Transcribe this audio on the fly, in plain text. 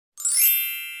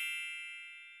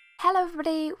Hello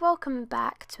everybody, welcome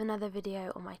back to another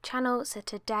video on my channel. So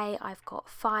today I've got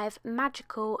 5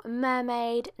 magical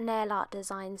mermaid nail art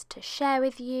designs to share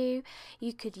with you.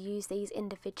 You could use these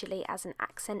individually as an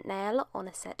accent nail on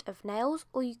a set of nails,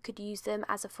 or you could use them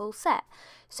as a full set.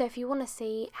 So if you want to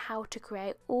see how to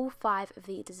create all 5 of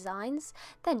the designs,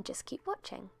 then just keep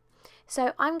watching.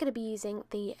 So I'm going to be using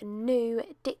the new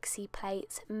Dixie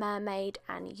Plates Mermaid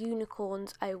and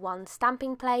Unicorns 01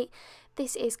 stamping plate.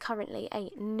 This is currently a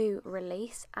new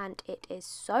release and it is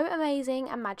so amazing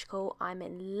and magical. I'm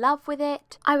in love with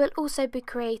it. I will also be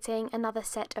creating another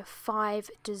set of 5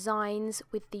 designs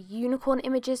with the unicorn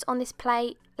images on this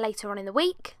plate later on in the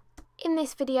week. In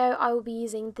this video I will be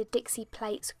using the Dixie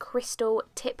Plates crystal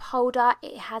tip holder.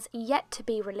 It has yet to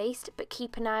be released, but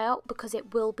keep an eye out because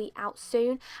it will be out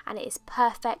soon and it is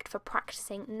perfect for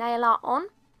practicing nail art on.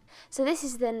 So this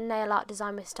is the nail art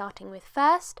design we're starting with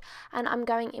first, and I'm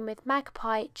going in with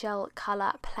Magpie Gel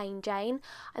Colour Plain Jane.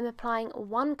 I'm applying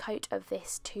 1 coat of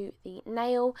this to the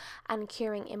nail and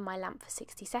curing in my lamp for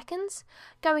 60 seconds.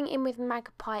 Going in with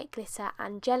Magpie Glitter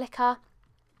Angelica,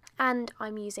 and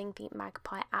I'm using the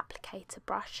Magpie applicator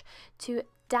brush to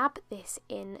dab this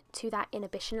into that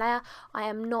inhibition layer. I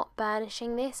am not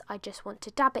burnishing this, I just want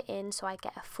to dab it in so I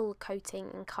get a full coating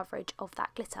and coverage of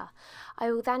that glitter.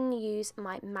 I will then use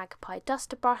my Magpie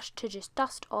duster brush to just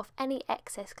dust off any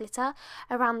excess glitter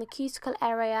around the cuticle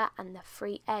area and the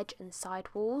free edge and side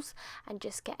walls, and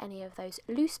just get any of those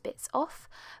loose bits off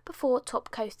before top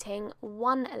coating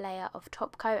 1 layer of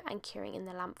top coat and curing in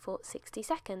the lamp for 60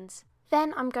 seconds.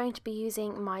 Then I'm going to be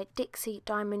using my Dixie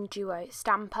Diamond Duo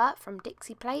stamper from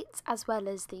Dixie Plates, as well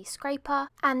as the scraper,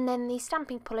 and then the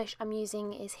stamping polish I'm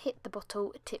using is Hit the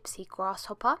Bottle Tipsy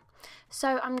Grasshopper.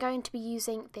 So I'm going to be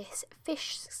using this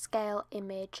fish scale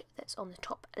image that's on the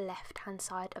top left hand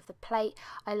side of the plate.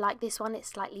 I like this one, it's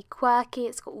slightly quirky,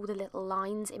 it's got all the little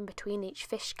lines in between each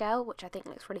fish scale, which I think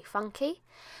looks really funky.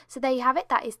 So there you have it,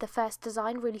 that is the first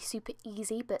design, really super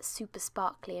easy but super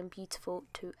sparkly and beautiful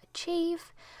to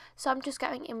achieve. So I'm just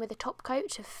going in with a top coat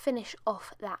to finish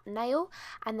off that nail,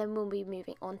 and then we'll be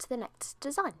moving on to the next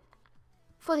design.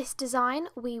 For this design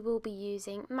we will be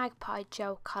using Magpie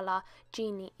Gel Colour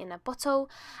Genie in a Bottle,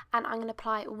 and I'm going to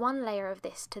apply 1 layer of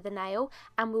this to the nail,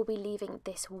 and we'll be leaving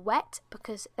this wet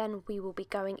because then we will be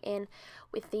going in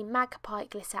with the Magpie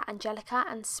Glitter Angelica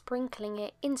and sprinkling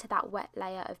it into that wet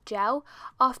layer of gel.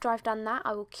 After I've done that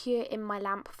I will cure in my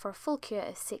lamp for a full cure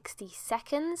of 60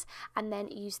 seconds and then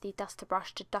use the duster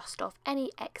brush to dust off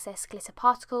any excess glitter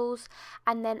particles,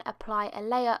 and then apply a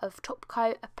layer of top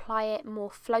coat, apply it more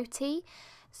floaty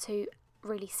to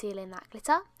really seal in that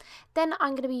glitter. Then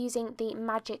I'm going to be using the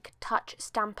Magic Touch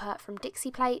stamper from Dixie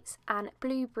Plates and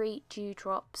Blueberry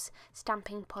Dewdrops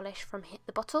stamping polish from Hit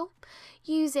the Bottle,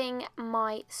 using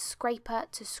my scraper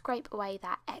to scrape away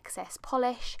that excess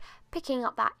polish, picking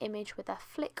up that image with a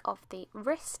flick of the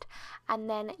wrist, and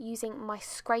then using my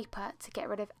scraper to get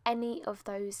rid of any of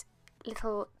those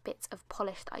little bits of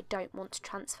polish that I don't want to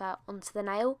transfer onto the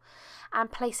nail,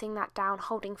 and placing that down,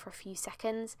 holding for a few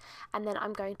seconds, and then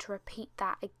I'm going to repeat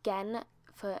that again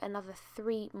for another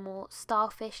 3 more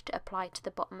starfish to apply to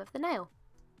the bottom of the nail.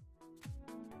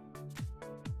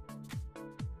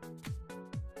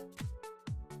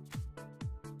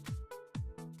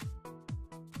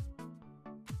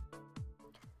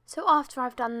 So after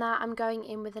I've done that, I'm going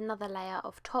in with another layer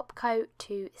of top coat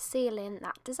to seal in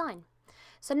that design.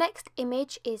 So next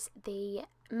image is the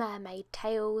mermaid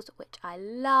tails, which I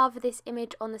love this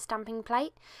image on the stamping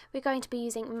plate. We're going to be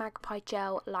using Magpie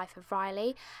Gel Life of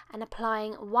Riley and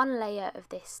applying 1 layer of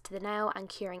this to the nail and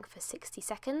curing for 60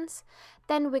 seconds.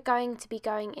 Then we're going to be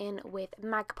going in with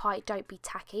Magpie Don't Be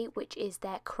Tacky, which is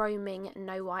their chroming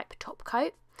no wipe top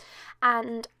coat.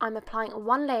 And I'm applying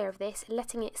 1 layer of this,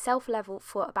 letting it self-level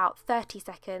for about 30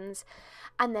 seconds,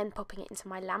 and then popping it into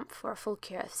my lamp for a full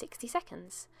cure of 60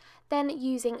 seconds. Then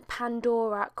using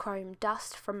Pandora Chrome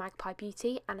Dust from Magpie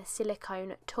Beauty and a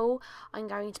silicone tool, I'm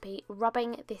going to be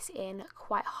rubbing this in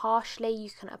quite harshly. You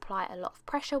can apply a lot of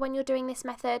pressure when you're doing this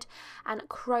method, and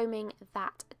chroming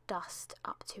that dust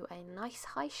up to a nice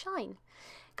high shine.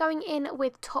 Going in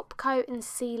with top coat and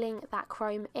sealing that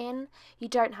chrome in. You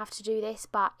don't have to do this,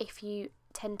 but if you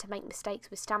tend to make mistakes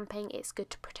with stamping, it's good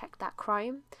to protect that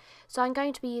chrome. So I'm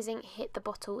going to be using Hit the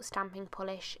Bottle stamping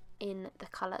polish in the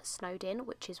colour Snowed In,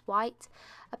 which is white,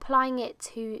 applying it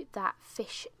to that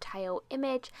fish tail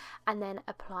image and then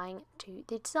applying to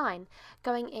the design.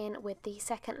 Going in with the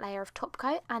 2nd layer of top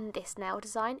coat, and this nail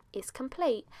design is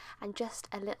complete. And just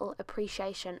a little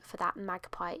appreciation for that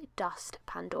Magpie Dust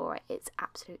Pandora, it's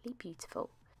absolutely beautiful.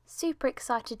 Super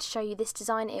excited to show you this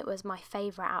design. It was my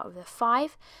favourite out of the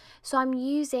 5. So I'm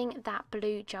using that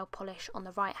blue gel polish on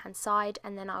the right hand side,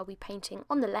 and then I'll be painting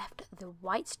on the left the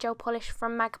white gel polish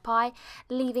from Magpie,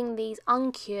 leaving these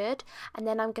uncured, and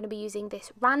then I'm going to be using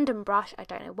this random brush. I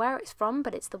don't know where it's from,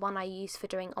 but it's the one I use for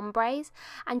doing ombres,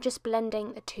 and just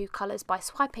blending the 2 colours by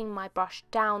swiping my brush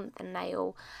down the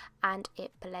nail, and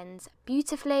it blends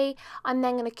beautifully. I'm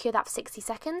then going to cure that for 60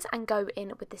 seconds and go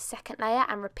in with the second layer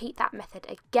and repeat that method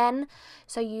again,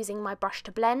 so using my brush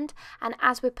to blend. And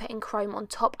as we're putting chrome on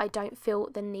top, I don't feel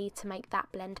the need to make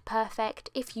that blend perfect.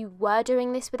 If you were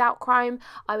doing this without chrome,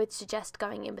 I would suggest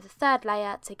going in with a 3rd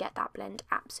layer to get that blend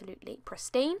absolutely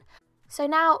pristine. So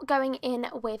now going in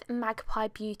with Magpie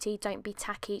Beauty Don't Be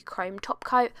Tacky Chrome Top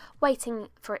Coat, waiting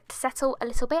for it to settle a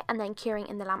little bit and then curing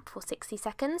in the lamp for 60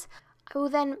 seconds. I will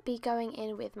then be going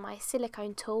in with my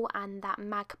silicone tool and that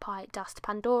Magpie Dust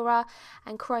Pandora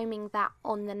and chroming that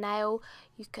on the nail.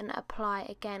 You can apply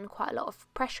again quite a lot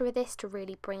of pressure with this to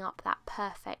really bring up that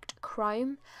perfect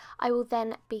chrome. I will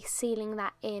then be sealing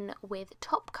that in with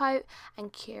top coat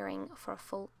and curing for a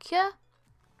full cure.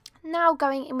 Now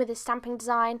going in with the stamping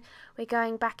design, we're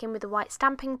going back in with the white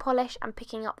stamping polish and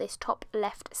picking up this top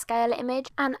left scale image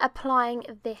and applying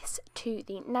this to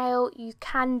the nail. You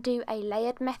can do a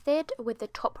layered method with the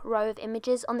top row of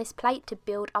images on this plate to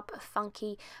build up a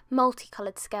funky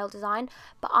multicoloured scale design,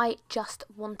 but I just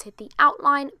wanted the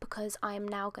outline because I am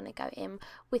now going to go in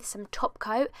with some top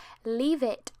coat, leave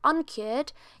it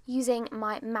uncured using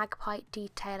my Magpie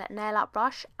Detail nail art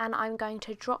brush, and I'm going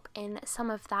to drop in some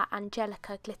of that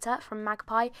Angelica glitter from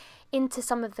Magpie into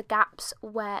some of the gaps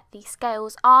where the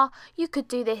scales are. You could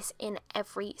do this in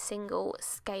every single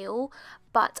scale,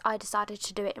 but I decided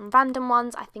to do it in random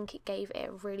ones. I think it gave it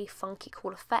a really funky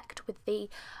cool effect with the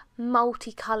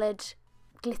multicoloured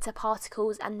glitter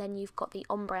particles, and then you've got the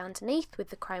ombre underneath with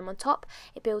the chrome on top.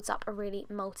 It builds up a really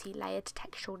multi-layered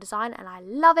textural design and I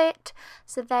love it.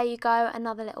 So there you go,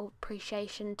 another little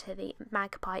appreciation to the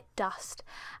Magpie dust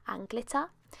and glitter.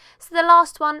 So the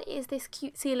last one is this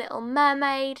cutesy little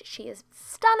mermaid. She is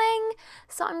stunning.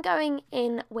 So I'm going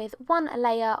in with one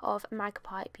layer of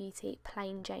Magpie Beauty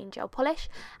Plain Jane Gel Polish,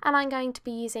 and I'm going to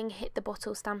be using Hit the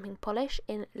Bottle stamping polish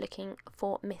in Looking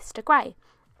for Mr. Grey.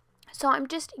 So I'm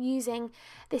just using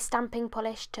this stamping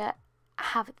polish to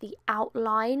have the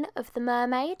outline of the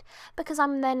mermaid, because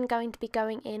I'm then going to be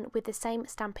going in with the same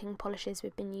stamping polishes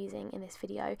we've been using in this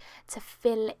video to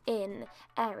fill in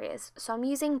areas. So I'm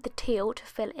using the teal to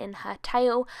fill in her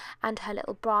tail and her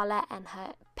little bralette and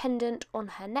her pendant on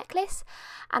her necklace,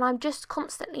 and I'm just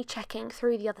constantly checking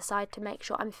through the other side to make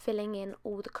sure I'm filling in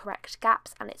all the correct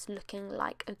gaps and it's looking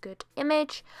like a good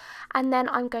image. And then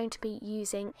I'm going to be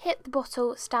using Hit the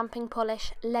Bottle stamping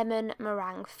polish Lemon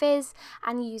Meringue Fizz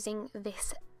and using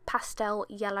this pastel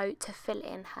yellow to fill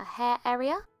in her hair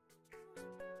area.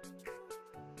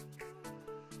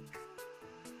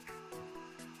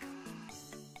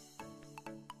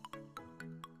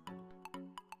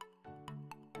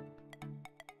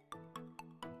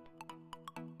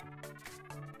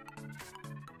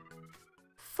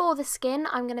 For the skin,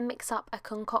 I'm going to mix up a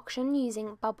concoction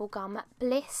using Bubblegum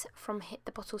Bliss from Hit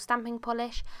the Bottle stamping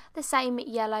polish, the same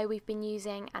yellow we've been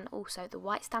using and also the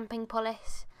white stamping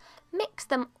polish. Mix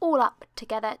them all up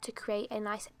together to create a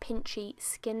nice pinchy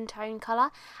skin tone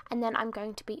colour, and then I'm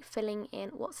going to be filling in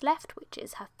what's left, which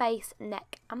is her face,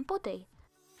 neck and body.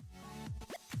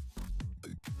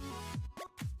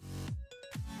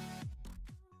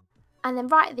 And then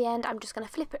right at the end, I'm just going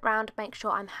to flip it round, make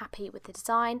sure I'm happy with the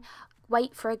design.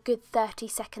 Wait for a good 30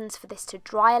 seconds for this to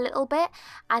dry a little bit,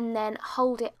 and then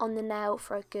hold it on the nail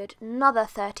for a good another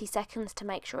 30 seconds to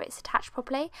make sure it's attached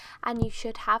properly, and you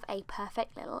should have a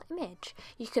perfect little image.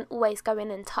 You can always go in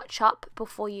and touch up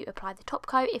before you apply the top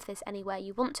coat if there's anywhere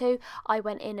you want to. I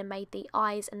went in and made the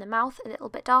eyes and the mouth a little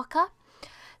bit darker.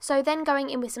 So then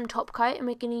going in with some top coat, and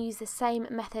we're going to use the same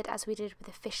method as we did with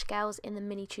the fish scales in the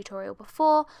mini tutorial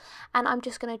before, and I'm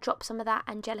just going to drop some of that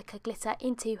Angelica glitter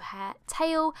into her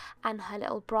tail and her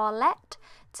little bralette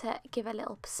to give a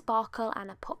little sparkle and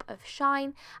a pop of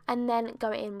shine, and then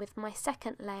go in with my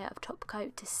second layer of top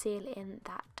coat to seal in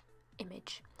that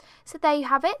image. So there you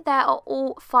have it, there are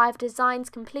all 5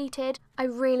 designs completed. I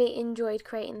really enjoyed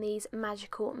creating these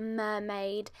magical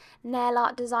mermaid nail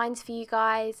art designs for you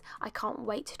guys. I can't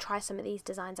wait to try some of these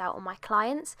designs out on my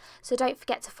clients. So don't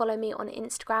forget to follow me on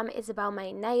Instagram,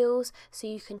 Isabelmaynails, so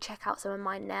you can check out some of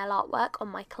my nail artwork on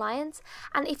my clients.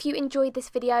 And if you enjoyed this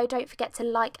video, don't forget to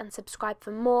like and subscribe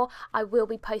for more. I will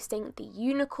be posting the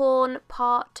unicorn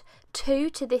part 2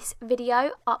 to this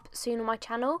video up soon on my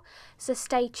channel, so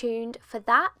stay tuned for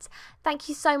that. Thank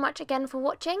you so much again for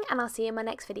watching, and I'll see you in my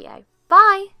next video.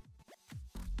 Bye!